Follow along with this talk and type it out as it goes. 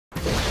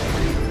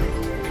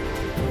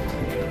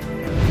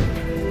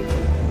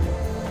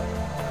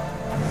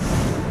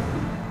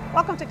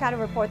Welcome to County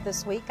Report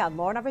This Week. I'm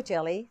Lorna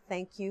Virgilí.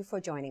 Thank you for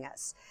joining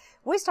us.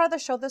 We start the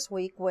show this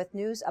week with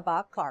news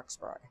about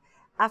Clarksburg.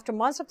 After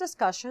months of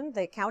discussion,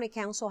 the County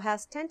Council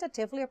has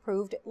tentatively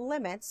approved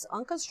limits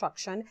on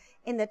construction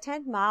in the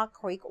 10 Mile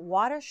Creek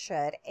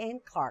watershed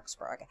in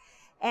Clarksburg.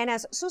 And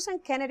as Susan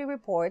Kennedy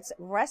reports,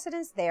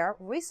 residents there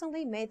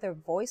recently made their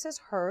voices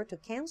heard to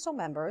council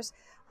members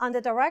on the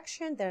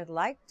direction they'd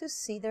like to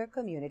see their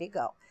community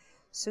go.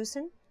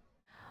 Susan?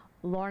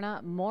 Lorna,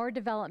 more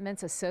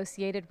developments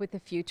associated with the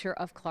future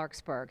of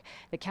Clarksburg.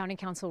 The County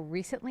Council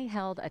recently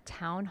held a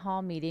town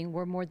hall meeting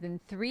where more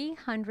than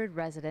 300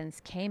 residents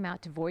came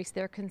out to voice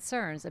their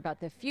concerns about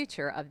the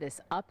future of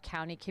this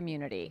up-county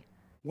community.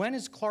 When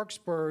is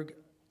Clarksburg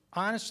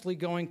honestly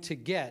going to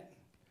get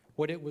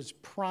what it was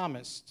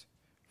promised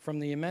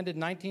from the amended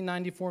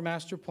 1994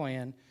 master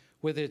plan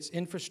with its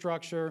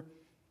infrastructure,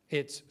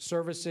 its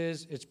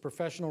services, its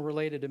professional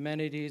related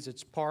amenities,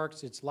 its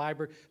parks, its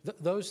library,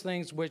 those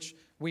things which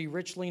we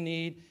richly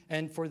need.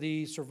 And for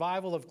the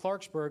survival of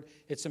Clarksburg,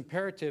 it's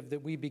imperative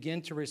that we begin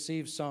to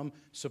receive some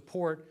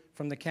support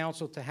from the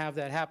council to have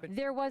that happen.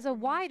 There was a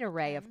wide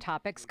array of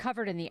topics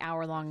covered in the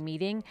hour-long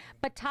meeting,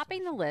 but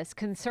topping the list,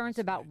 concerns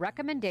about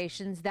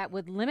recommendations that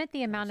would limit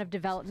the amount of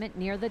development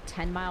near the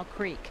 10 Mile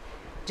Creek.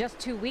 Just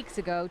 2 weeks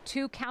ago,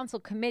 2 council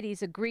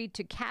committees agreed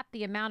to cap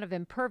the amount of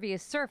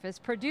impervious surface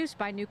produced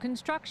by new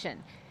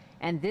construction.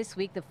 And this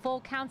week, the full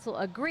council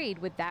agreed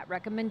with that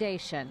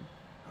recommendation.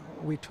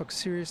 We took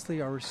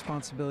seriously our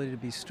responsibility to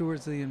be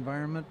stewards of the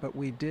environment, but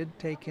we did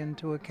take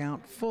into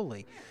account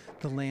fully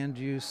the land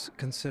use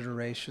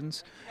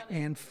considerations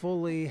and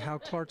fully how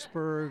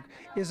Clarksburg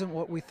isn't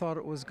what we thought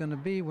it was going to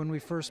be when we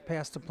first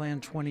passed the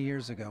plan 20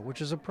 years ago, which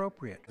is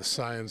appropriate. The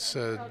science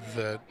said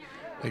that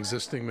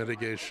existing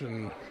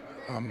mitigation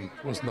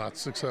was not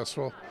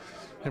successful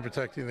in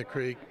protecting the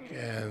creek,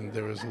 and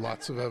there was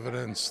lots of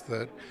evidence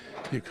that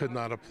you could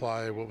not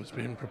apply what was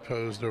being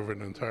proposed over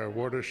an entire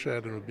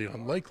watershed and would be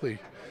unlikely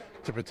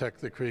to protect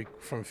the creek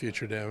from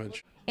future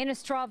damage. In a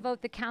straw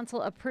vote, the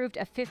council approved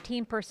a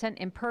 15%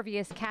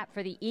 impervious cap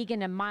for the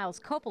Egan and Miles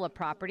Coppola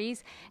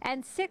properties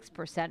and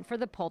 6% for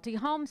the Pulte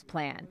Homes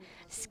plan,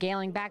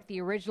 scaling back the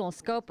original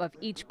scope of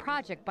each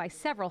project by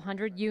several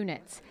hundred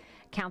units.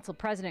 Council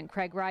President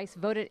Craig Rice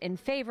voted in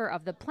favor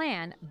of the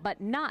plan, but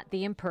not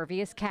the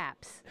impervious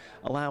caps.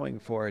 Allowing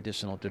for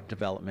additional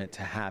development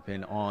to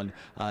happen on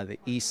the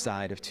east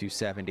side of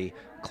 270,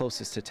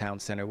 closest to town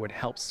center, would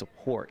help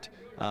support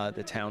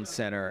the town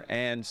center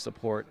and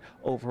support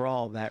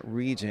overall that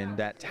region,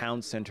 that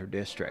town center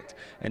district.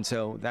 And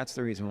so that's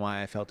the reason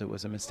why I felt it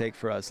was a mistake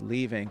for us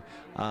leaving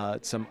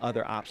some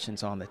other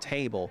options on the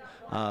table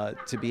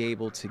to be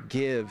able to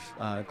give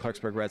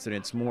Clarksburg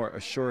residents more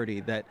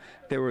assurity that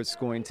there was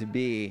going to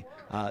be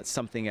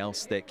something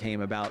else that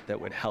came about that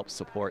would help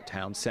support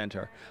town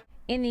center.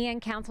 In the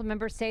end, council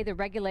members say the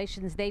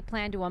regulations they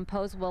plan to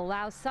impose will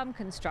allow some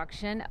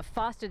construction,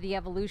 foster the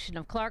evolution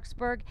of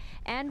Clarksburg,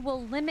 and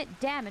will limit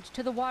damage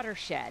to the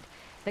watershed.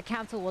 The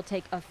council will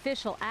take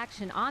official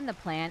action on the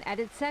plan at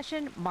its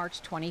session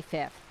March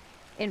 25th.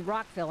 In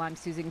Rockville, I'm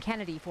Susan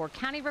Kennedy for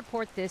County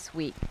Report This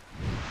Week.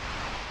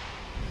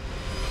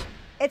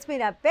 It's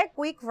been a big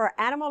week for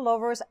animal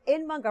lovers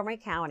in Montgomery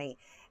County.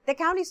 The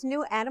county's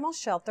new animal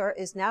shelter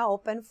is now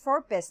open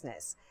for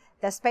business.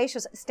 The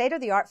spacious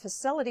state-of-the-art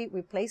facility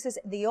replaces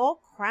the old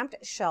cramped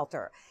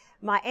shelter.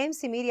 My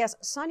AMC Media's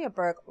Sonia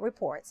Berg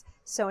reports.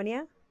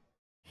 Sonia?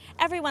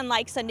 Everyone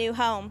likes a new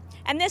home,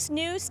 and this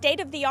new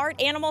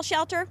state-of-the-art animal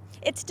shelter,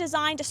 it's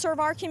designed to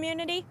serve our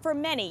community for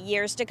many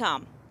years to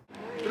come.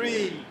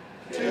 3,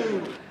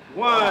 2,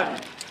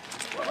 1.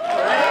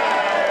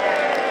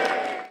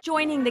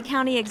 Joining the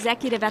county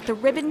executive at the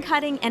ribbon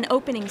cutting and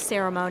opening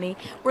ceremony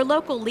were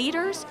local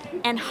leaders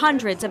and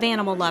hundreds of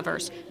animal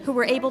lovers who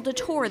were able to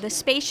tour the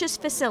spacious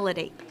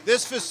facility.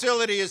 This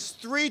facility is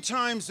 3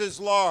 times as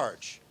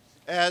large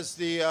as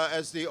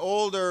the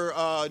older,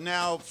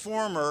 now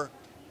former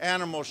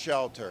animal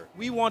shelter.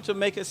 We want to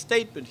make a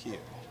statement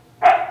here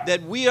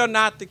that we are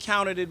not the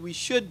county that we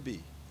should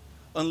be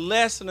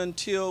unless and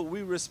until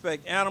we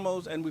respect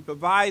animals and we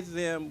provide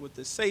them with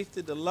the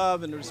safety, the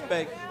love, and the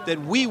respect that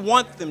we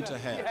want them to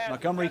have.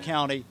 Montgomery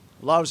County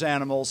loves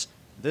animals.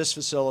 This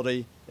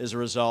facility is a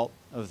result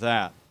of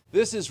that.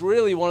 This is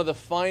really one of the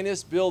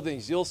finest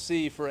buildings you'll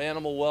see for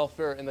animal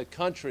welfare in the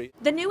country.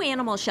 The new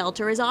animal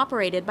shelter is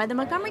operated by the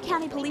Montgomery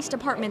County Police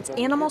Department's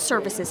Animal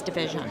Services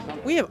Division.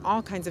 We have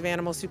all kinds of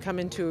animals who come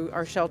into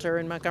our shelter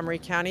in Montgomery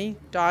County.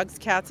 Dogs,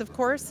 cats, of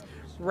course,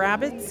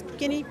 rabbits,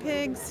 guinea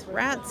pigs,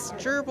 rats,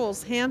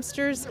 gerbils,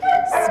 hamsters,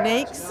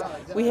 snakes.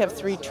 We have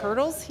 3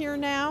 turtles here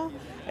now,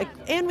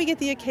 and we get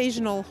the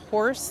occasional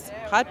horse,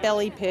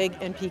 potbelly pig,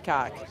 and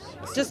peacock,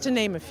 just to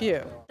name a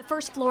few. The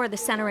first floor of the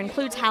center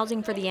includes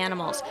housing for the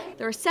animals.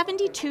 There are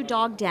 72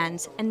 dog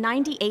dens and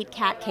 98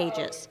 cat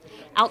cages.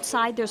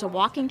 Outside, there's a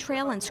walking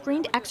trail and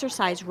screened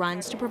exercise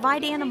runs to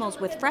provide animals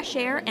with fresh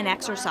air and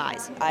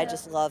exercise. I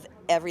just love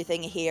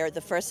everything here.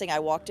 The first thing, I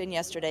walked in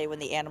yesterday when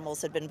the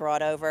animals had been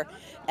brought over,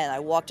 and I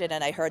walked in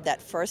and I heard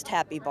that first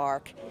happy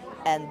bark,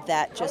 and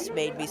that just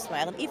made me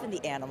smile. And even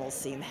the animals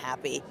seem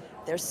happy.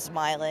 They're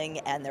smiling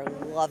and they're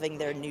loving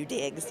their new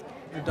digs.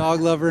 I'm a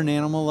dog lover and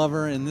animal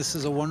lover, and this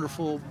is a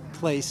wonderful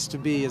place to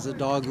be as a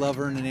dog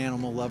lover and an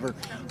animal lover.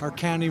 Our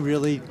county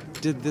really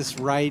did this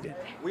right.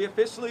 We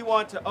officially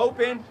want to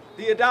open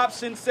the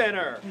Adoption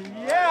Center.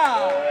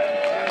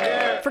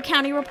 Yeah! For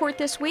County Report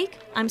this week,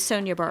 I'm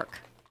Sonia Burke.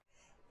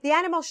 The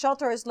animal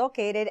shelter is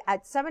located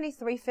at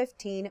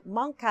 7315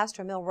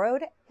 Montcastor Mill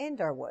Road in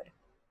Durwood.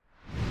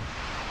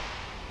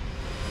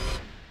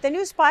 The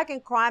new spike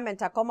in crime in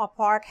Takoma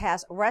Park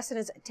has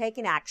residents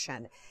taking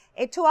action.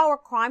 A 2-hour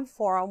crime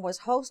forum was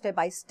hosted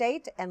by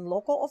state and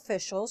local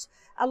officials,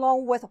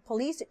 along with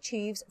police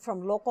chiefs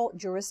from local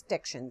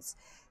jurisdictions.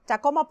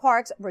 Takoma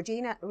Park's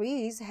Regina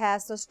Rees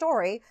has the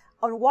story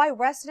on why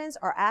residents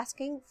are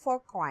asking for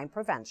crime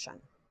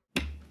prevention.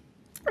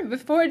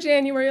 Before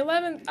January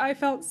 11th, I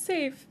felt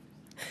safe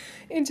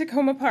in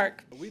Takoma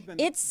Park.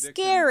 It's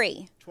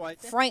scary.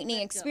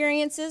 Frightening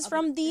experiences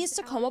from these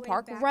Takoma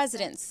Park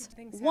residents.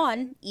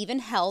 One even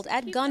held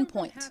at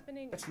gunpoint.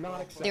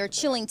 Their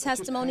chilling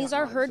testimonies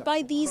are heard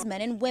by these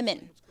men and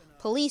women,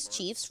 police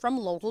chiefs from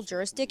local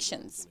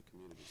jurisdictions.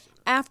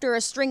 After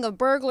a string of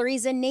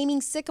burglaries and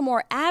naming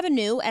Sycamore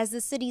Avenue as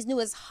the city's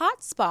newest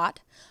hotspot,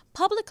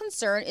 public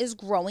concern is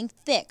growing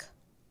thick.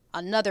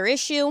 Another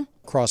issue: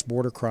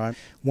 cross-border crime.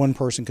 One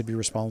person could be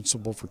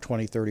responsible for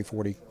 20, 30,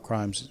 40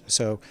 crimes,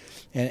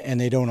 and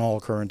they don't all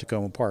occur in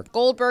Takoma Park.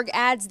 Goldberg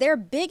adds their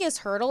biggest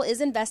hurdle is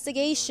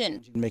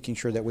investigation. Making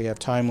sure that we have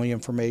timely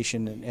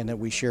information and that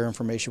we share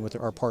information with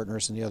our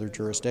partners in the other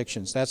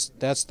jurisdictions.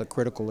 That's the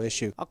critical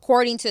issue.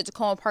 According to the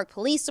Takoma Park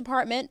Police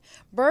Department,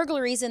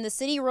 burglaries in the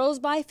city rose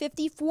by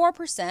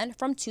 54%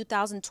 from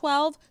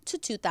 2012 to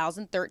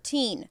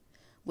 2013.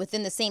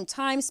 Within the same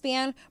time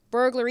span,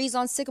 burglaries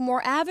on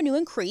Sycamore Avenue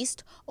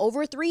increased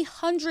over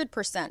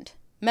 300%.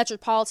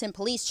 Metropolitan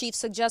Police Chief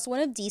suggests one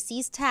of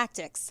D.C.'s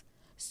tactics: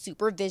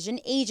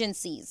 supervision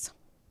agencies.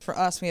 For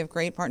us, we have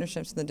great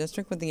partnerships in the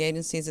district with the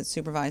agencies that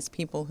supervise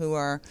people who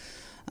are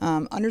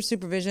under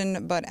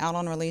supervision but out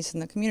on release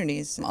in the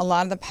communities. A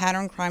lot of the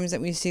pattern crimes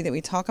that we see that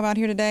we talk about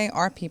here today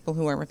are people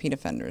who are repeat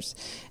offenders.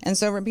 And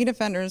so repeat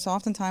offenders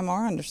oftentimes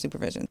are under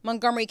supervision.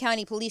 Montgomery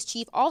County Police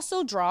Chief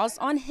also draws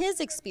on his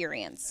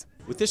experience.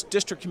 With this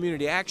district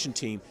community action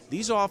team,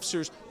 these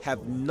officers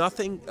have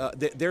nothing,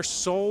 their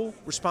sole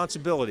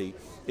responsibility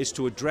is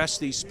to address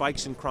these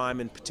spikes in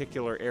crime in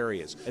particular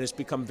areas, and it's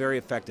become very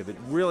effective. It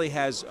really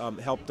has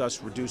helped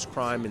us reduce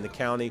crime in the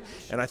county,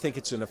 and I think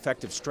it's an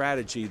effective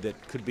strategy that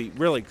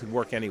really could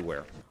work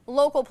anywhere.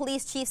 Local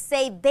police chiefs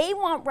say they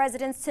want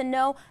residents to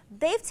know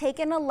they've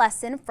taken a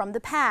lesson from the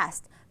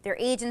past. Their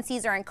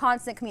agencies are in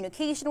constant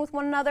communication with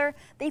one another.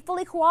 They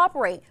fully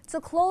cooperate to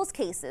close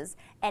cases.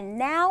 And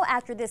now,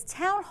 after this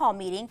town hall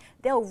meeting,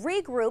 they'll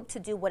regroup to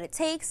do what it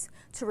takes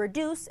to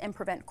reduce and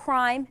prevent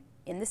crime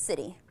in the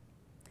city.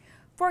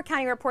 For a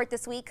County Report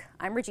this week,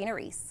 I'm Regina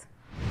Rees.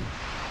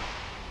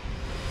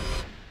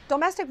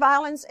 Domestic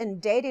violence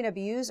and dating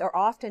abuse are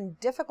often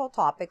difficult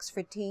topics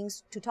for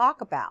teens to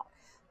talk about.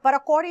 But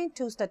according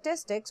to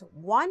statistics,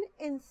 1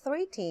 in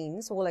 3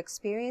 teens will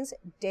experience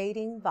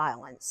dating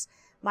violence.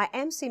 My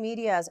MC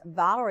Media's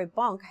Valerie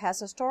Bunk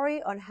has a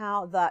story on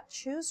how the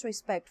Choose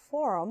Respect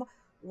Forum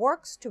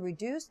works to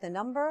reduce the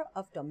number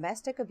of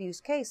domestic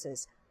abuse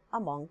cases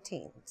among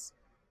teens.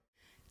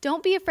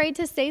 Don't be afraid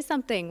to say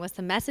something was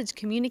the message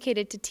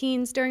communicated to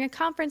teens during a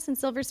conference in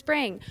Silver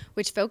Spring,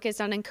 which focused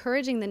on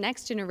encouraging the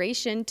next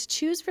generation to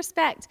choose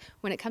respect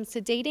when it comes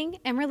to dating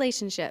and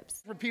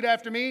relationships. Repeat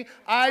after me.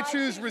 I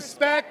choose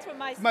respect for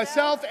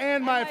myself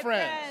and my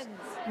friends.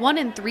 1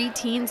 in 3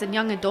 teens and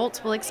young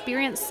adults will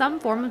experience some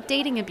form of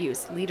dating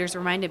abuse, leaders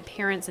reminded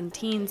parents and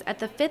teens at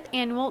the 5th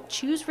annual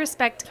Choose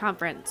Respect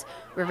conference,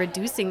 where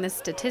reducing this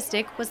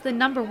statistic was the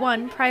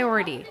 #1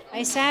 priority.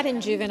 I sat in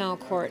juvenile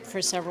court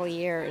for several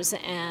years,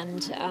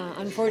 and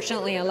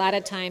unfortunately a lot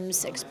of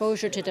times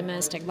exposure to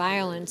domestic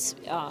violence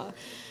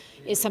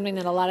is something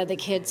that a lot of the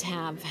kids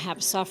have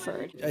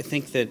suffered. I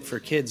think that for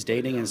kids,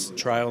 dating is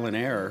trial and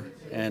error,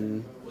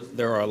 and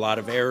there are a lot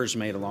of errors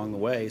made along the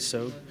way.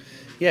 So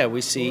yeah,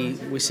 we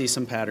see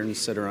some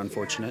patterns that are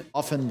unfortunate.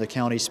 Often the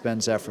county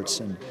spends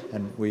efforts, and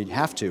we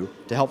have to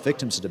help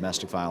victims of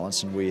domestic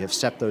violence, and we have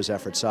stepped those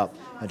efforts up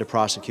to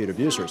prosecute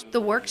abusers.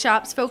 The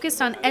workshops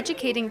focused on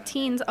educating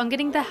teens on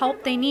getting the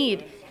help they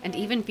need, and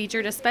even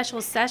featured a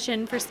special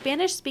session for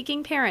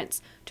Spanish-speaking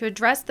parents to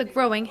address the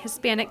growing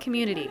Hispanic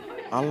community.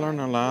 I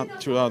learned a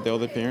lot throughout the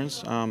other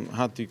parents,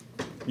 how to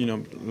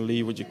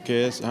live with your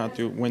kids,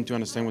 when to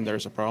understand when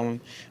there's a problem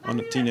on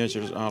the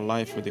teenagers'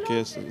 life with the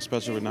kids,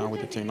 especially now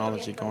with the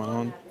technology going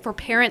on. For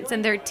parents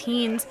and their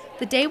teens,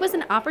 the day was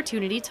an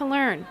opportunity to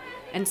learn,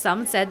 and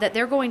some said that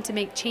they're going to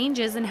make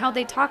changes in how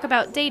they talk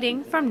about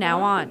dating from now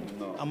on.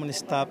 I'm going to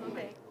stop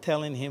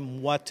telling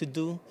him what to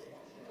do,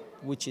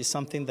 which is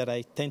something that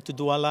I tend to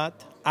do a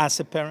lot as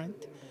a parent,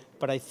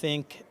 but I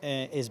think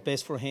it's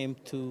best for him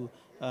to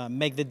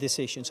make the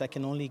decisions. I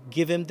can only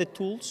give him the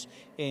tools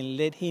and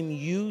let him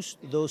use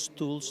those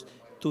tools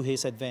to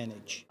his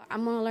advantage.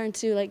 I'm gonna learn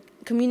to like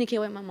communicate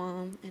with my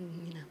mom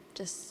and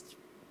just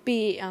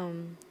be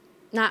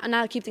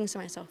not keep things to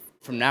myself.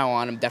 From now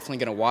on, I'm definitely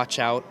gonna watch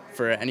out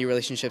for any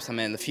relationships I'm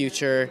in the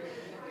future,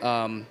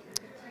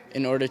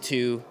 in order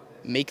to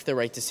make the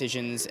right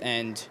decisions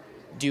and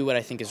do what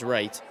I think is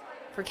right.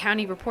 For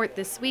County Report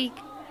this week,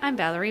 I'm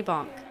Valerie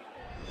Bonk.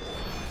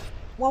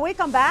 When we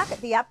come back,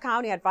 the Up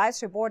County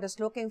Advisory Board is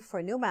looking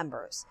for new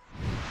members.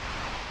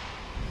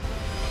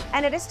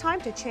 And it is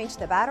time to change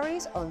the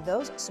batteries on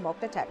those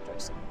smoke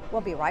detectors.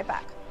 We'll be right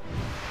back.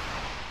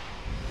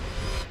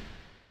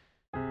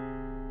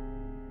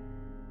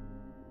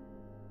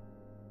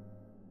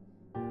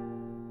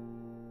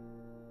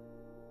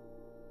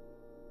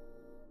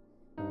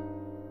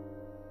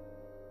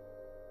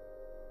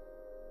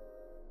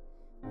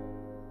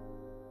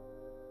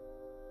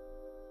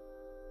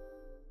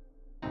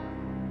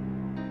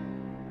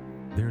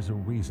 There's a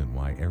reason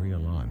why area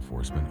law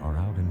enforcement are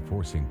out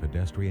enforcing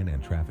pedestrian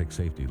and traffic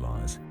safety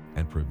laws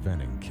and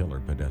preventing killer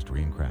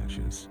pedestrian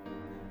crashes.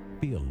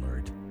 Be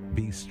alert.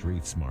 Be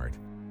street smart.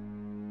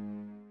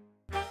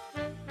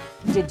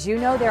 Did you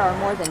know there are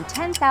more than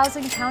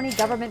 10,000 county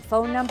government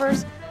phone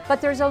numbers?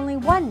 But there's only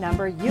one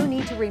number you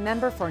need to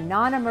remember for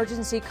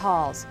non-emergency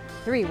calls: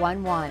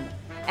 311.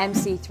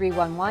 MC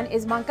 311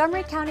 is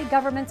Montgomery County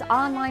government's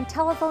online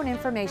telephone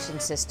information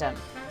system.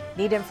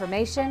 Need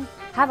information?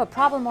 Have a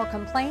problem or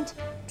complaint?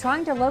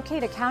 Trying to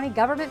locate a county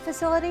government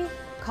facility?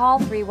 Call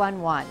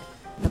 311.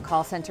 The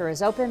call center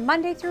is open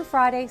Monday through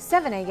Friday,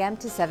 7 a.m.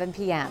 to 7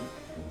 p.m.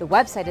 The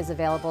website is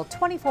available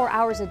 24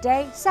 hours a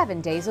day,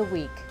 7 days a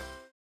week.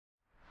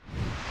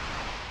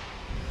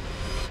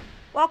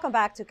 Welcome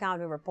back to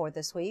County Report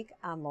this week.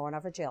 I'm Lorna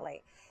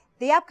Virgilí.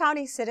 The Up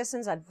County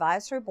Citizens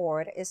Advisory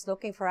Board is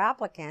looking for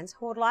applicants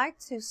who would like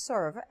to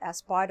serve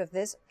as part of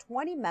this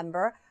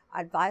 20-member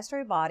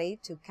advisory body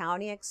to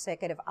County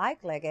Executive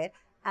Ike Leggett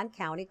and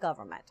county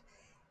government.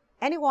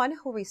 Anyone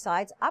who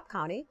resides Up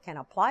County can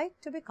apply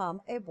to become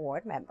a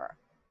board member.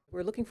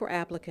 We're looking for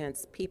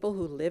applicants, people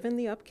who live in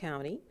the Up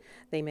County.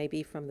 They may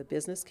be from the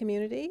business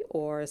community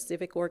or a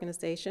civic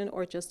organization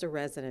or just a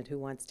resident who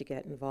wants to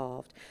get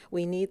involved.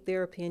 We need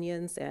their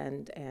opinions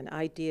and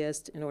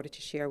ideas in order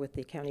to share with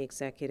the county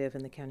executive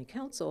and the county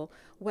council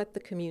what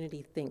the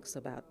community thinks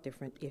about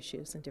different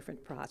issues and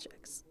different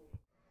projects.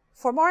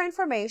 For more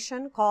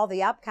information, call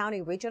the Up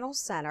County Regional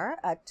Center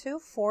at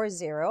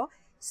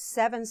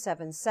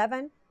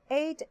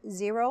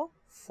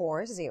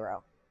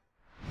 240-777-8040.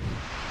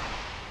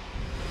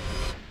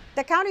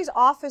 The county's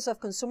Office of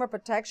Consumer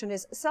Protection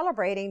is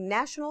celebrating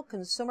National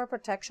Consumer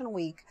Protection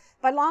Week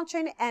by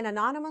launching an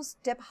anonymous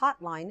tip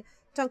hotline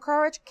to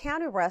encourage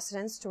county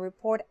residents to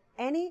report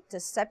any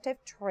deceptive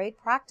trade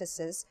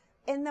practices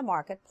in the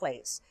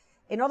marketplace.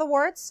 In other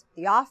words,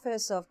 the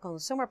Office of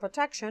Consumer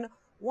Protection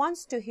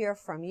wants to hear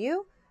from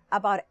you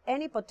about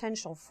any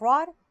potential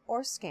fraud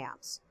or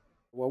scams.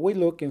 What we're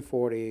looking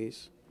for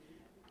is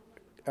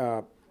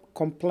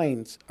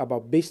complaints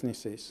about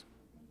businesses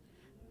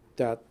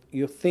that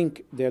you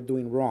think they're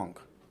doing wrong.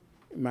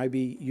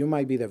 You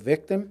might be the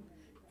victim,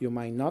 you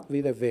might not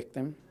be the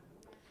victim,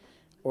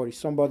 or it's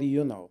somebody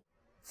you know.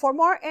 For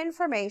more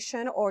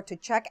information or to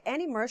check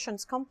any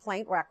merchant's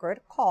complaint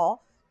record,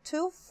 call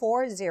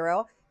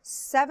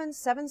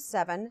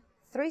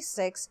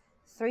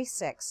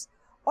 240-777-3636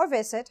 or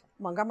visit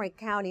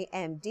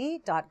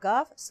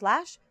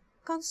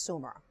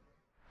montgomerycountymd.gov/consumer.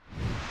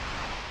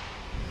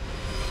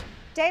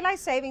 Daylight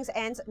savings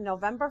ends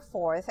November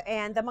 4th,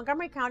 and the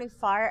Montgomery County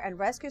Fire and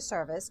Rescue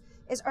Service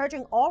is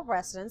urging all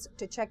residents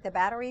to check the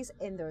batteries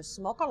in their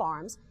smoke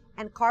alarms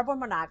and carbon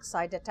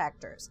monoxide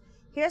detectors.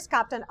 Here's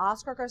Captain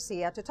Oscar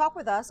Garcia to talk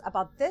with us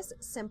about this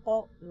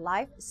simple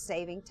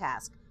life-saving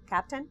task.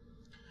 Captain?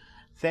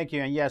 Thank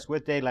you. And yes,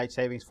 with daylight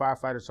savings,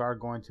 firefighters are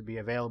going to be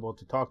available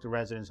to talk to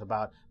residents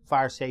about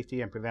fire safety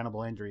and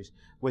preventable injuries,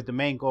 with the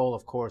main goal,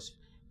 of course,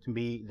 to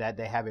be that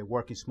they have a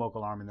working smoke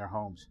alarm in their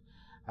homes.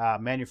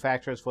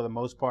 Manufacturers, for the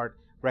most part,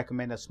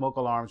 recommend that smoke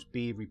alarms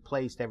be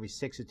replaced every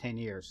 6 to 10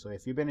 years. So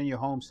if you've been in your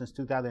home since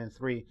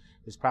 2003,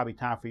 it's probably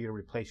time for you to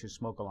replace your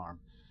smoke alarm.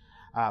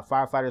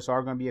 Firefighters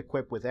are going to be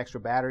equipped with extra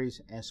batteries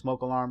and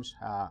smoke alarms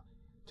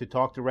to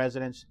talk to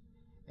residents.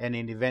 And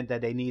in the event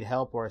that they need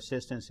help or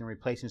assistance in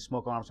replacing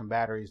smoke alarms and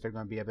batteries, they're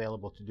going to be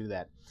available to do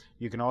that.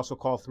 You can also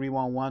call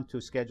 311 to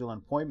schedule an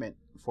appointment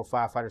for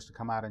firefighters to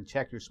come out and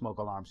check your smoke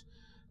alarms.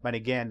 But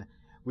again,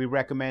 we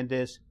recommend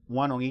this,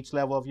 one on each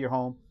level of your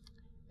home,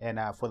 and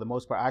for the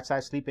most part,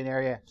 outside sleeping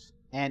areas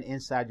and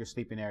inside your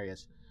sleeping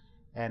areas.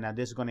 And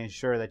this is going to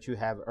ensure that you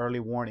have early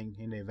warning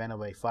in the event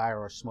of a fire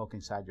or smoke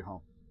inside your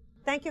home.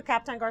 Thank you,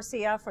 Captain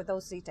Garcia, for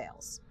those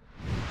details.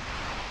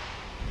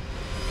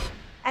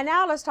 And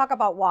now let's talk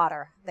about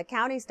water. The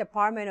county's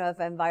Department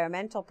of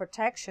Environmental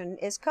Protection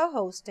is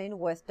co-hosting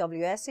with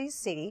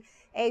WSEC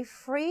a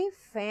free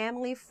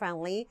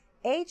family-friendly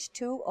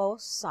H2O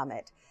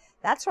Summit.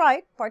 That's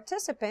right,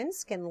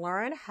 participants can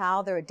learn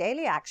how their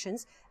daily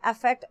actions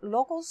affect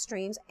local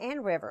streams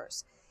and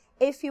rivers.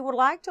 If you would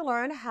like to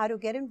learn how to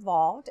get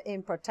involved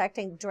in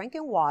protecting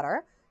drinking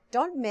water,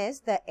 don't miss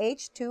the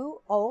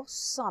H2O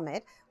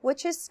Summit,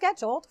 which is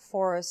scheduled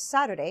for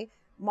Saturday,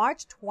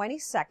 March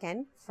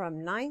 22nd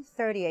from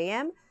 9:30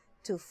 a.m.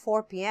 to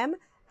 4 p.m.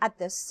 at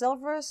the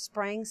Silver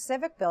Spring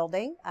Civic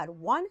Building at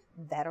 1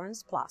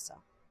 Veterans Plaza.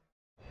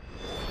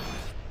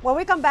 When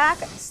we come back,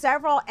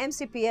 several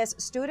MCPS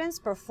students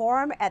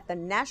perform at the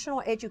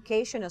National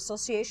Education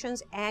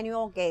Association's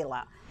annual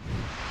gala.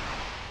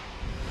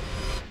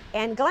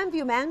 And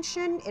Glenview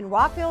Mansion in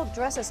Rockville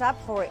dresses up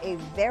for a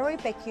very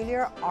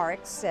peculiar art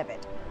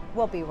exhibit.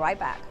 We'll be right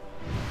back.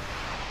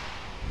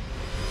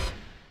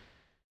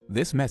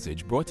 This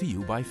message brought to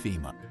you by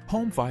FEMA.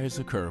 Home fires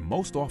occur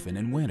most often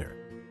in winter.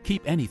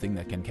 Keep anything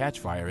that can catch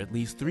fire at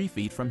least 3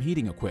 feet from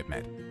heating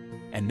equipment.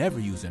 And never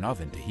use an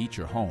oven to heat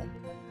your home.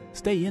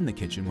 Stay in the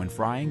kitchen when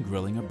frying,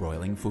 grilling, or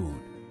broiling food.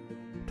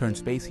 Turn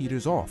space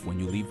heaters off when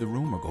you leave the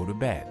room or go to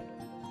bed.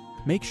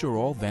 Make sure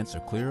all vents are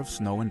clear of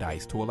snow and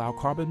ice to allow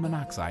carbon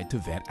monoxide to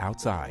vent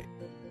outside.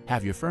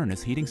 Have your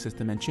furnace, heating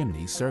system, and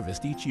chimneys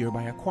serviced each year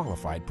by a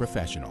qualified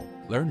professional.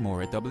 Learn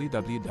more at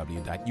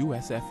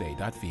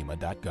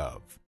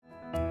www.usfa.fema.gov.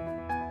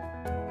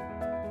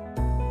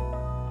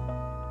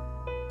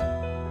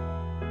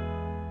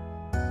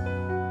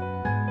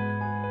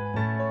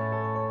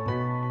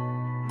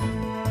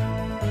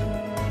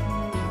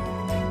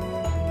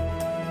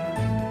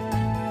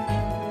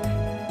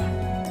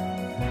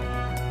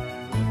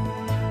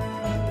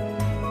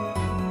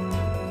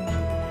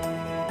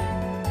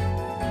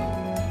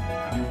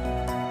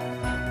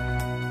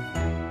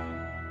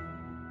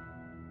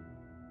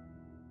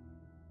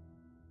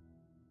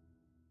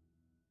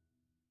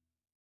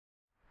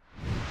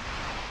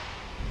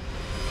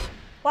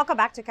 Welcome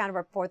back to County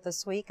Report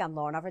This Week. I'm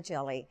Lorna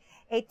Virgilí.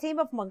 A team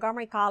of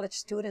Montgomery College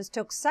students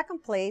took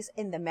second place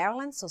in the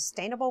Maryland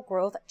Sustainable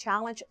Growth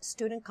Challenge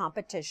student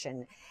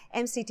competition.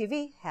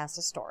 MCTV has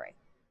the story.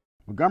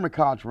 Montgomery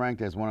College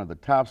ranked as one of the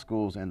top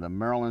schools in the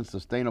Maryland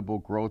Sustainable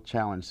Growth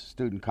Challenge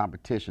student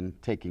competition,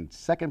 taking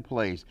second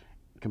place,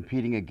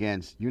 competing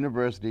against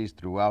universities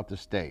throughout the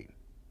state.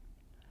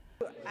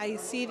 I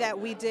see that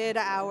we did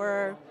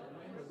our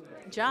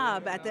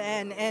job at the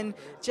end, and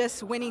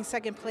just winning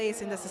second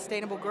place in the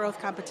sustainable growth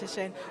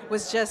competition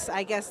was just,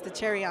 I guess, the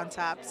cherry on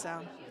top. So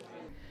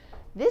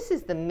this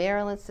is the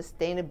Maryland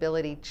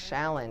Sustainability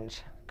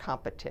Challenge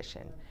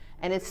competition,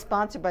 and it's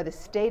sponsored by the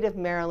State of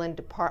Maryland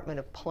Department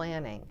of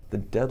Planning. The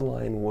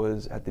deadline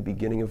was at the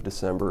beginning of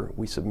December.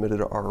 We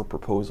submitted our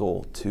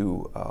proposal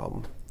to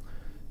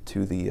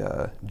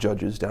the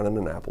judges down in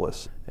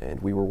Annapolis, and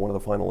we were one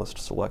of the finalists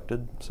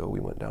selected, so we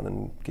went down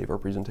and gave our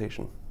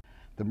presentation.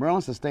 The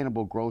Maryland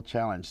Sustainable Growth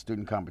Challenge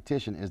student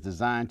competition is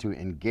designed to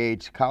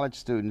engage college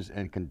students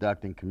in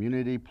conducting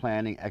community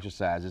planning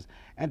exercises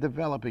and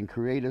developing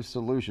creative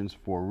solutions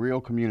for real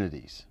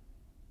communities.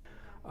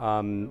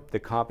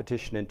 The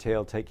competition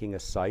entailed taking a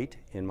site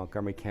in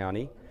Montgomery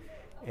County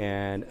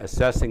and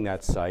assessing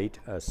that site,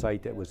 a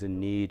site that was in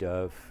need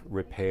of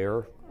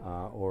repair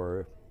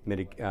or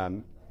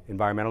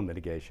environmental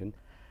mitigation.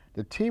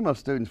 The team of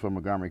students from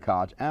Montgomery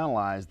College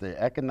analyzed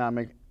the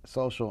economic,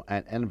 social,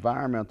 and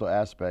environmental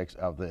aspects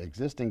of the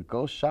existing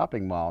ghost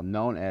shopping mall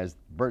known as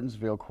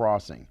Burtonsville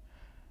Crossing,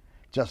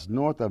 just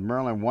north of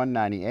Maryland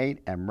 198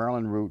 and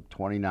Maryland Route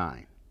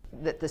 29.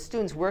 That the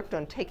students worked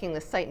on taking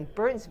the site in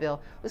Burtonsville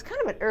was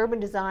kind of an urban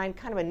design,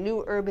 kind of a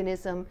new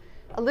urbanism,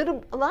 a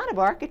lot of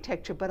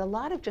architecture, but a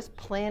lot of just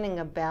planning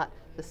about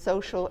the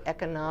social,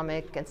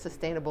 economic, and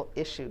sustainable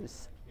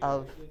issues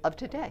of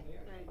today.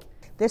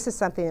 This is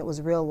something that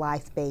was real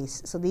life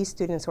based. So these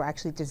students were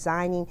actually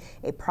designing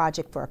a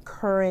project for a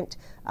current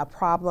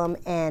problem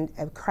and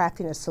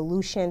crafting a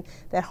solution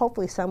that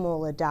hopefully someone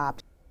will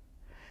adopt.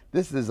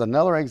 This is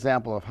another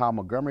example of how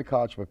Montgomery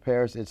College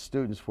prepares its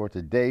students for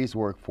today's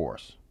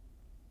workforce.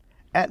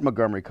 At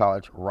Montgomery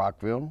College,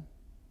 Rockville,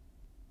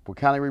 for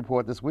County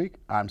Report This Week,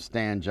 I'm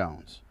Stan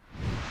Jones.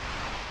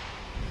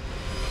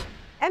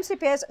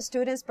 MCPS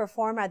students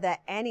perform at the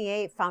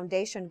NEA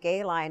Foundation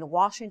Gala in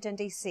Washington,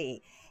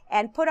 D.C.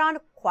 and put on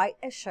quite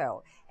a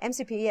show.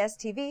 MCPS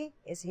TV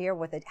is here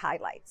with the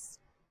highlights.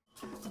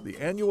 The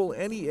annual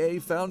NEA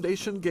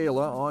Foundation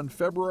Gala on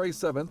February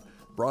 7th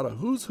brought a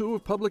who's who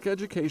of public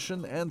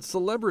education and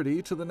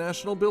celebrity to the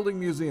National Building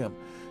Museum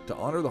to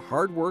honor the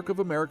hard work of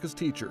America's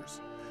teachers.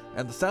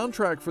 And the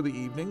soundtrack for the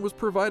evening was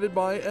provided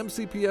by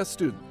MCPS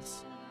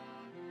students.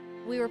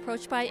 We were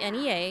approached by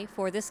NEA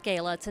for this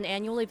gala. It's an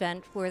annual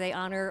event where they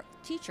honor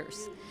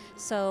teachers.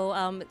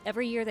 So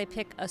every year they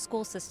pick a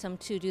school system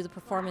to do the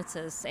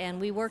performances, and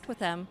we worked with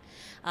them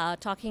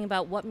talking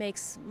about what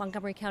makes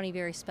Montgomery County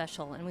very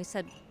special. And we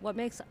said what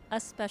makes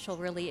us special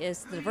really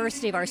is the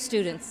diversity of our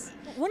students.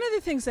 One of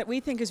the things that we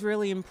think is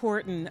really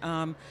important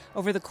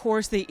over the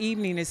course of the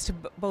evening is to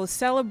both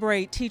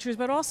celebrate teachers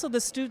but also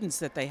the students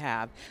that they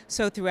have.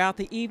 So throughout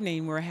the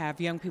evening we'll have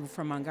young people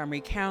from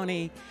Montgomery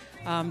County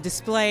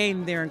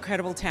displaying their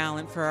incredible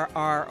talent for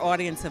our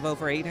audience of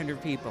over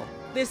 800 people.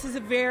 This is a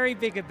very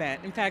big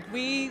event. In fact,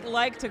 we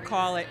like to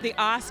call it the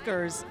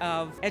Oscars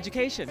of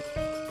education.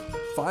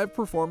 5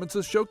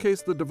 performances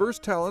showcase the diverse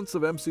talents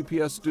of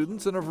MCPS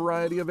students in a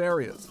variety of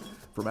areas,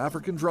 from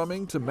African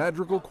drumming to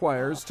madrigal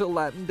choirs to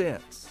Latin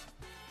dance.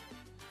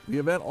 The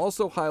event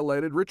also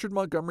highlighted Richard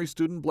Montgomery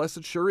student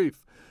Blessed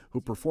Sharif, who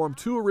performed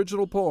 2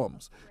 original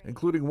poems,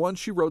 including one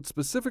she wrote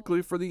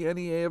specifically for the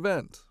NEA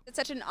event. It's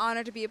such an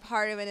honor to be a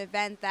part of an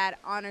event that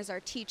honors our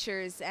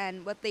teachers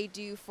and what they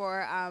do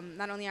for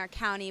not only our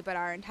county but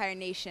our entire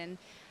nation.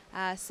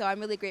 So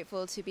I'm really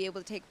grateful to be able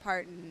to take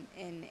part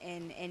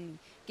in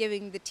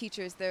giving the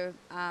teachers the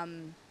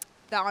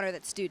honor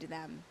that's due to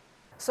them.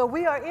 So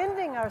we are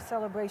ending our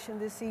celebration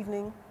this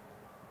evening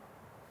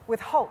with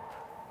hope.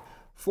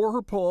 For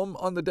her poem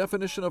on the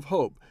definition of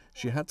hope,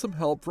 she had some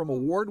help from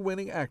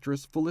award-winning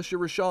actress Felicia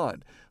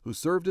Rashad, who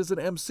served as an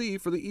MC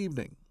for the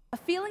evening. A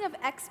feeling of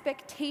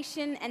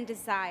expectation and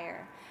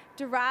desire,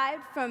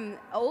 derived from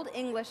Old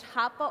English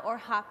hapa or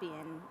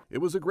hopian. It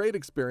was a great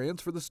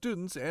experience for the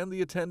students and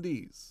the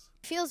attendees.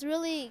 It feels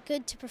really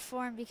good to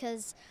perform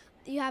because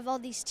you have all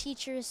these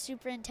teachers,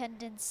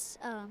 superintendents,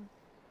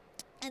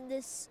 and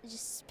this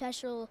just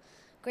special,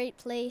 great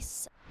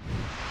place.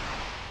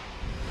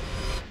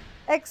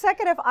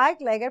 Executive Ike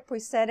Leggett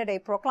presented a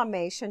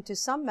proclamation to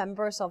some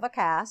members of the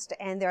cast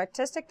and the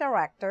artistic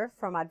director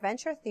from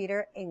Adventure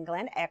Theater in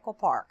Glen Echo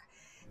Park.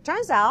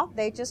 Turns out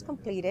they just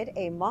completed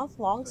a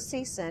month-long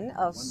season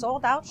of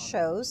sold-out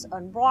shows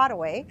on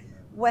Broadway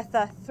with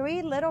the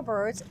Three Little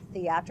Birds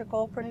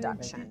theatrical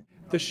production.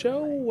 The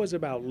show was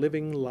about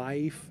living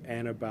life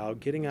and about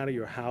getting out of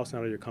your house,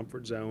 out of your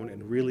comfort zone,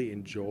 and really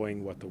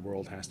enjoying what the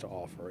world has to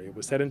offer. It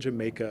was set in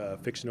Jamaica, a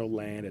fictional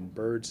land, and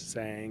birds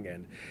sang,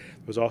 and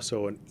there was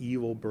also an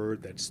evil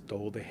bird that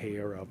stole the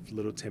hair of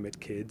little timid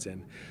kids.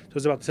 And so it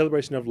was about the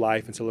celebration of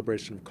life and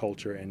celebration of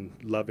culture and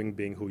loving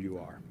being who you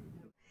are.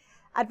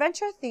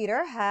 Adventure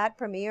Theater had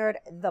premiered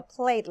the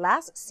play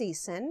last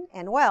season,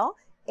 and well,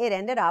 it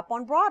ended up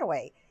on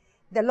Broadway.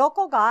 The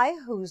local guy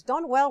who's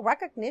done well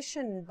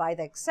recognition by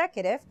the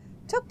executive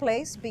took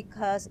place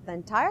because the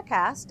entire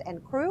cast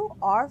and crew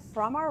are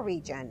from our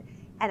region,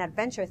 and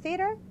Adventure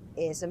Theater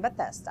is in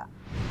Bethesda.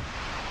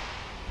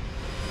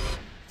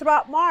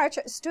 Throughout March,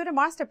 student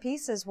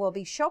masterpieces will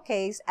be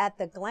showcased at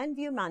the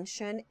Glenview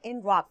Mansion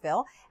in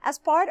Rockville as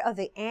part of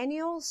the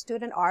annual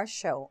Student Art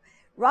Show.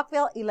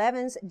 Rockville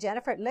 11's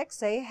Jennifer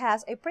Lixey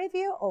has a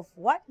preview of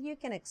what you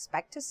can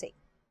expect to see.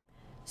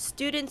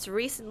 Students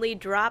recently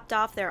dropped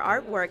off their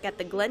artwork at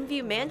the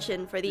Glenview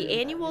Mansion for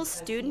the annual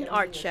Student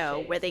Art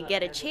Show, where they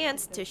get a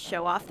chance to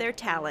show off their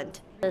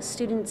talent. The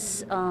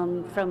students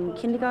from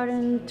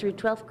kindergarten through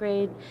 12th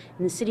grade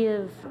in the city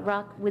of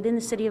within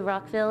the city of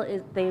Rockville,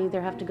 they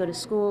either have to go to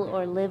school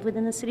or live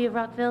within the city of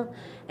Rockville,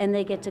 and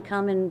they get to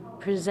come and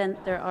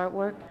present their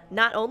artwork.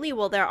 Not only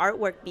will their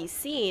artwork be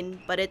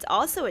seen, but it's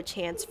also a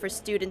chance for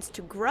students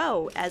to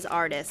grow as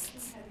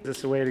artists. This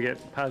is a way to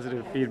get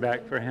positive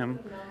feedback for him.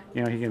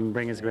 You know, he can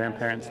bring his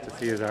grandparents to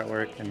see his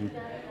artwork, and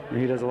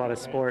he does a lot of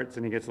sports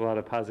and he gets a lot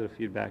of positive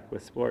feedback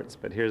with sports,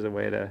 but here's a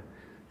way to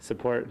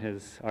support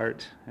his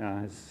art,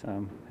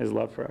 his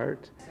love for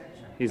art.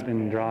 He's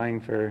been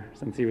drawing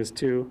since he was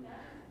 2,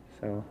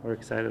 so we're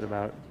excited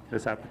about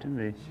this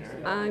opportunity.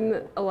 I'm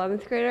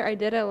 11th grader. I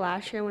did it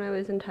last year when I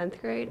was in 10th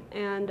grade,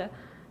 and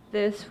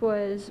this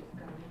was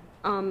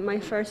my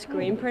first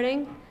screen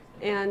printing,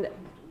 and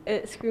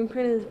screen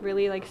print is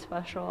really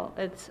special.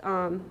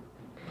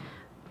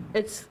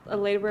 It's a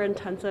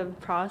labor-intensive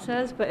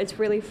process, but it's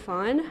really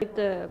fun.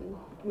 The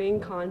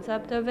main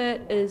concept of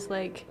it is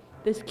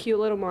this cute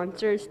little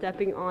monster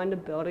stepping onto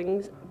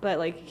buildings,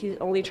 but he's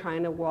only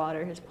trying to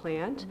water his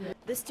plant.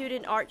 The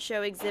Student Art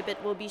Show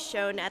exhibit will be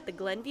shown at the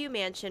Glenview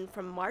Mansion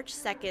from March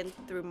 2nd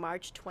through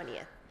March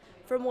 20th.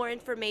 For more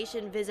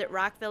information, visit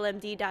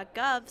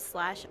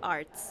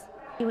rockvillemd.gov/arts.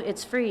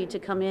 It's free to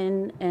come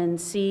in and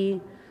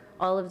see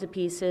all of the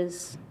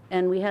pieces,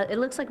 and it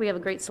looks like we have a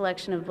great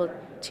selection of both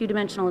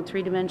 2-dimensional and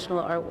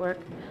 3-dimensional artwork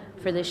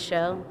for this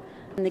show.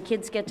 And the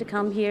kids get to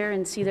come here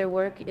and see their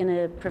work in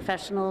a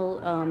professional,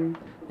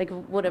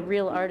 what a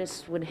real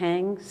artist would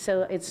hang.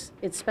 So it's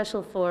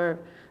special for,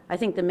 I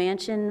think, the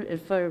mansion,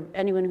 for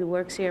anyone who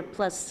works here,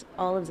 plus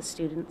all of the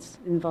students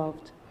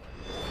involved.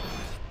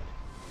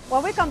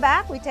 When we come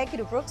back, we take you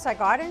to Brookside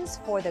Gardens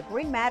for the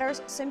Green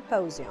Matters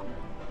Symposium.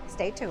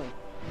 Stay tuned.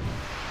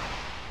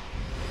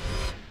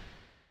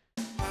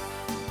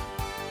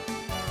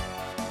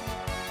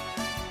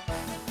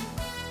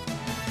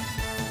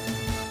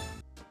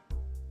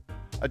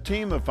 A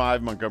team of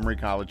 5 Montgomery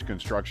College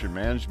construction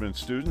management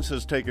students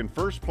has taken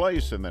first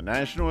place in the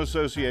National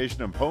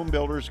Association of Home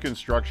Builders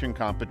Construction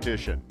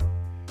Competition.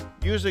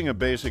 Using a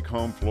basic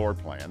home floor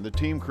plan, the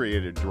team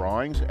created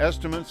drawings,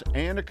 estimates,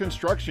 and a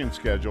construction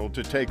schedule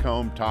to take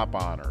home top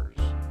honors.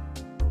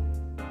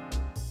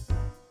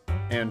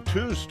 And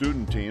 2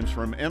 student teams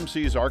from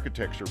MC's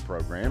architecture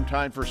program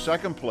tied for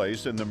second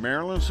place in the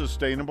Maryland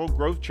Sustainable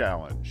Growth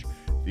Challenge.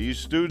 These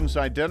students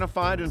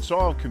identified and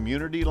solved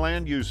community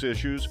land use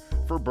issues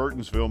for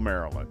Burtonsville,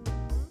 Maryland.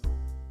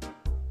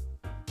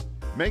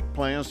 Make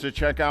plans to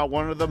check out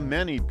one of the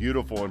many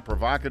beautiful and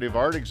provocative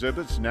art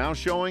exhibits now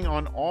showing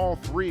on all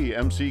 3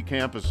 MC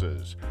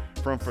campuses.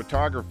 From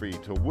photography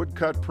to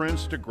woodcut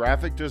prints to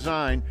graphic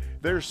design,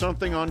 there's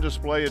something on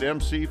display at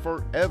MC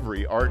for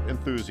every art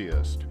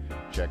enthusiast.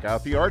 Check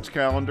out the arts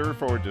calendar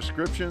for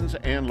descriptions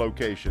and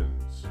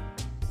locations.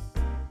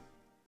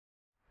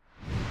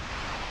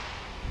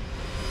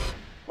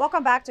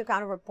 Welcome back to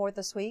County Report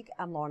This Week.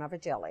 I'm Lorna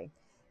Virgilí.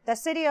 The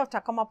city of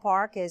Takoma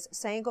Park is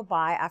saying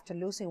goodbye after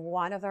losing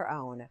one of their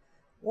own.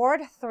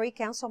 Ward 3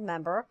 Council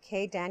member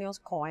Kay Daniels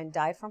Coyne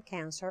died from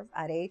cancer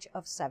at age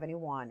of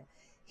 71.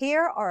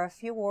 Here are a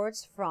few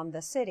words from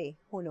the city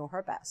who knew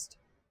her best.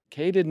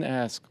 Kay didn't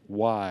ask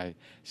why,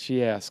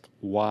 she asked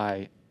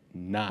why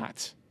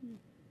not,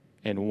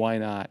 and why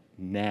not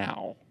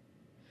now.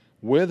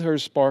 With her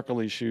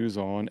sparkly shoes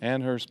on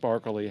and her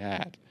sparkly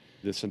hat,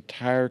 this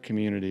entire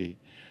community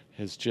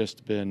has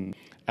just been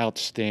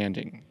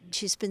outstanding.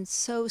 She's been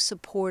so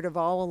supportive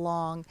all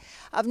along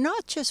of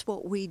not just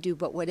what we do,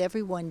 but what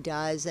everyone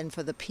does, and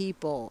for the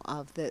people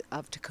of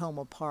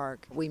Takoma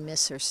Park. We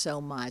miss her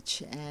so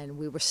much, and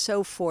we were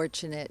so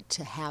fortunate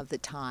to have the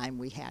time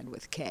we had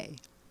with Kay.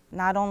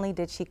 Not only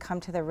did she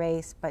come to the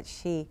race, but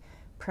she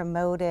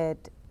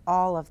promoted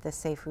all of the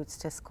Safe Routes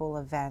to School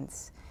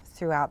events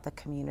throughout the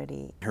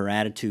community. Her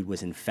attitude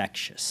was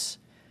infectious.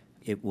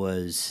 It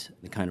was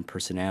the kind of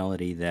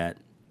personality that,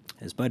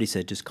 as Buddy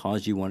said, just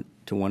caused you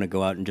to want to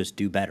go out and just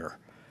do better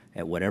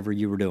at whatever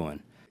you were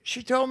doing.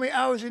 She told me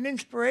I was an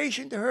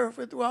inspiration to her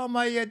through all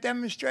my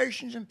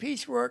demonstrations and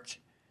peace works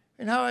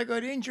and how I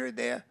got injured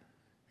there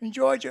in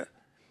Georgia.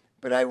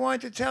 But I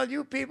want to tell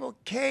you people,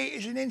 Kay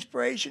is an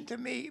inspiration to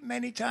me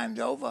many times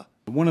over.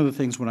 One of the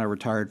things when I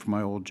retired from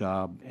my old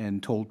job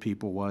and told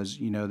people was,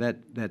 you know,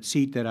 that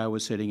seat that I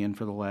was sitting in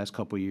for the last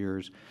couple of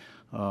years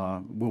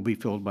will be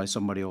filled by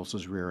somebody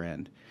else's rear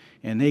end.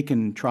 And they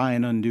can try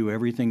and undo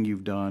everything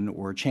you've done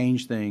or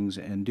change things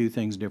and do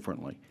things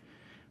differently.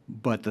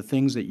 But the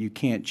things that you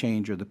can't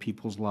change are the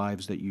people's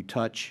lives that you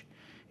touch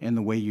and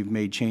the way you've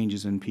made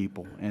changes in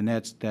people. And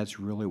that's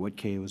really what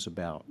Kay was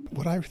about.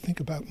 What I think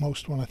about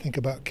most when I think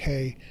about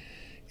Kay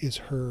is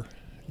her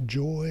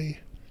joy,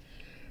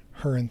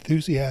 her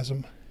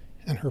enthusiasm,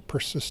 and her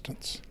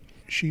persistence.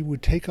 She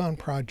would take on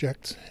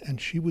projects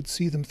and she would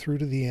see them through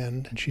to the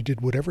end, and she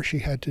did whatever she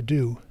had to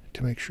do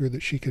to make sure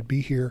that she could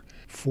be here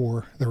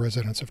for the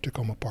residents of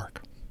Takoma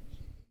Park.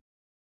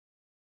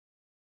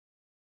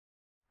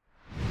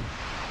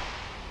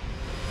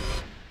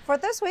 For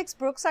this week's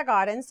Brookside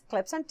Gardens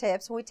Clips and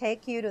Tips, we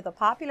take you to the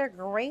popular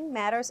Green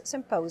Matters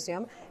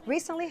Symposium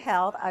recently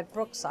held at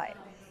Brookside.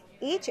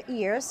 Each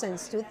year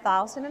since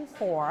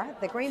 2004,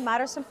 the Green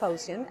Matters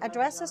Symposium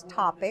addresses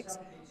topics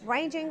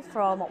ranging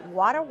from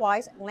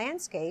water-wise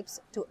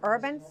landscapes to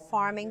urban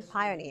farming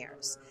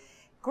pioneers.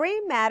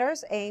 Green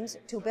Matters aims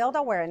to build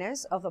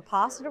awareness of the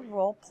positive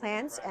role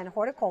plants and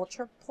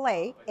horticulture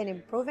play in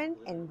improving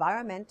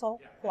environmental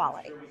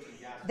quality.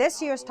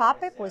 This year's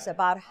topic was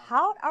about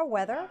how our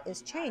weather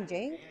is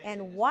changing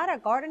and what a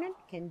gardener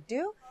can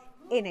do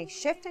in a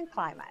shifting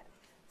climate.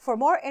 For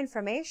more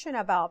information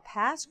about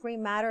past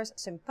Green Matters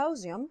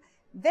Symposium,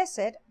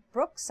 visit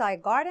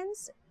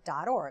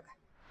brooksidegardens.org.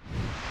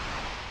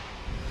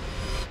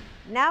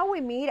 Now we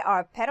meet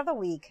our pet of the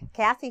week.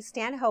 Kathy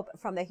Stanhope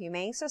from the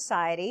Humane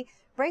Society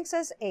brings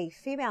us a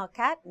female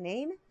cat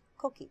named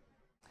Cookie.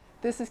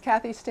 This is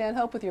Kathy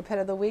Stanhope with your Pet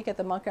of the Week at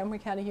the Montgomery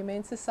County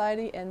Humane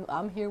Society, and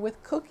I'm here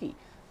with Cookie.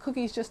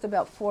 Cookie's just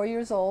about 4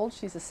 years old.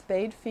 She's a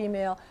spayed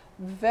female,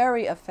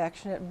 very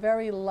affectionate,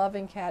 very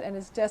loving cat, and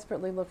is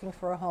desperately looking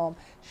for a home.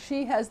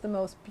 She has the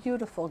most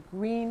beautiful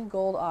green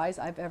gold eyes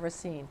I've ever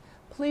seen.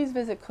 Please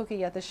visit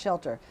Cookie at the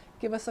shelter.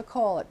 Give us a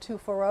call at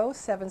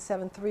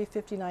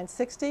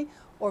 240-773-5960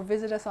 or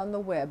visit us on the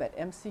web at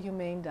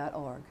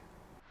mchumane.org.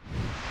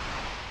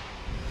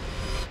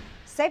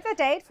 Save the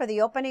date for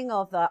the opening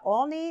of the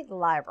Olney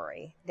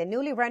Library. The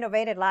newly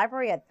renovated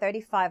library at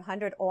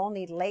 3500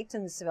 Olney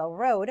Laytonsville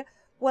Road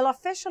will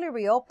officially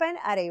reopen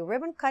at a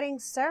ribbon-cutting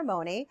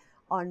ceremony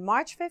on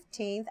March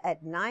 15th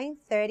at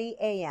 9:30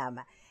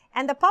 a.m.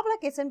 And the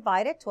public is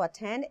invited to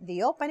attend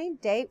the opening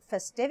day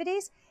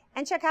festivities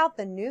and check out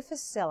the new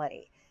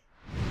facility.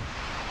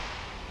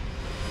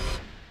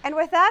 And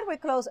with that, we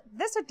close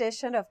this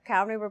edition of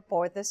County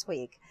Report This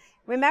Week.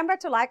 Remember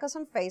to like us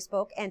on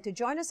Facebook and to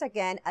join us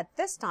again at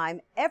this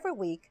time every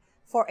week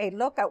for a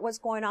look at what's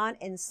going on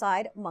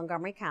inside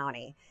Montgomery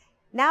County.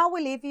 Now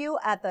we leave you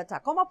at the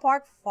Takoma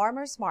Park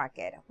Farmers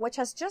Market, which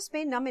has just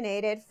been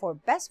nominated for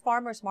Best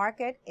Farmers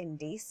Market in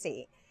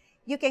D.C.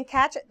 You can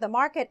catch the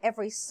market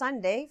every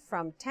Sunday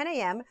from 10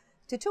 a.m.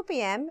 to 2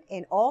 p.m.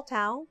 in Old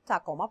Town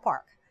Takoma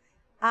Park.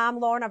 I'm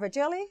Lorna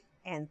Virgilí,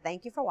 and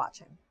thank you for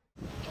watching.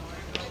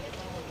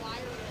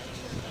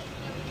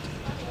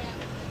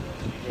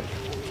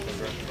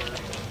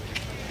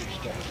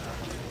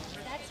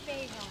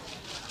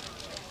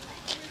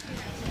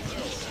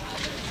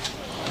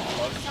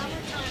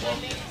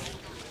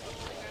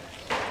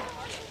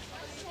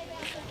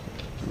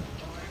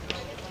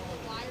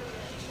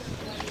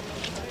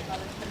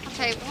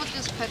 Okay, we'll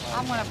just put,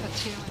 I'm going to put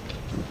 2 in.